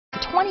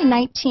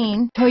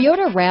2019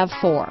 Toyota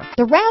RAV4.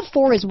 The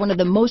RAV4 is one of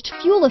the most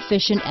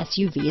fuel-efficient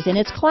SUVs in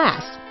its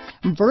class.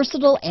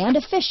 Versatile and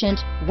efficient,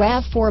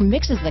 RAV4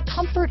 mixes the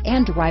comfort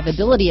and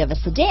drivability of a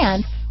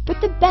sedan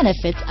with the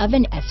benefits of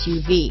an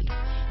SUV.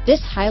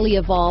 This highly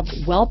evolved,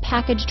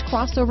 well-packaged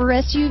crossover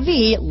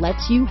SUV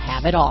lets you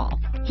have it all.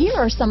 Here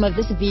are some of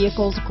this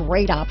vehicle's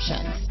great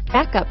options: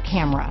 backup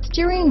camera,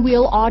 steering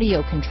wheel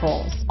audio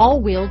controls,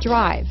 all-wheel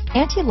drive,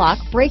 anti-lock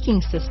braking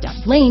system,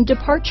 lane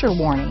departure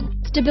warning,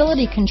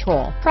 stability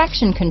control,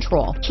 traction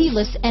control,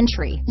 keyless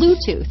entry,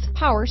 Bluetooth,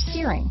 power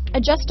steering,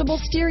 adjustable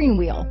steering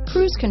wheel,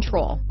 cruise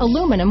control,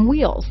 aluminum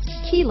wheels,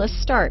 keyless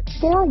start,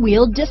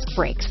 four-wheel disc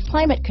brakes,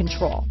 climate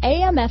control,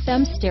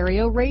 AM/FM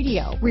stereo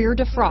radio, rear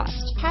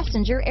defrost,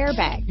 passenger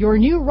airbag. Your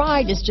new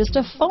ride is just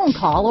a phone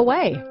call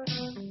away.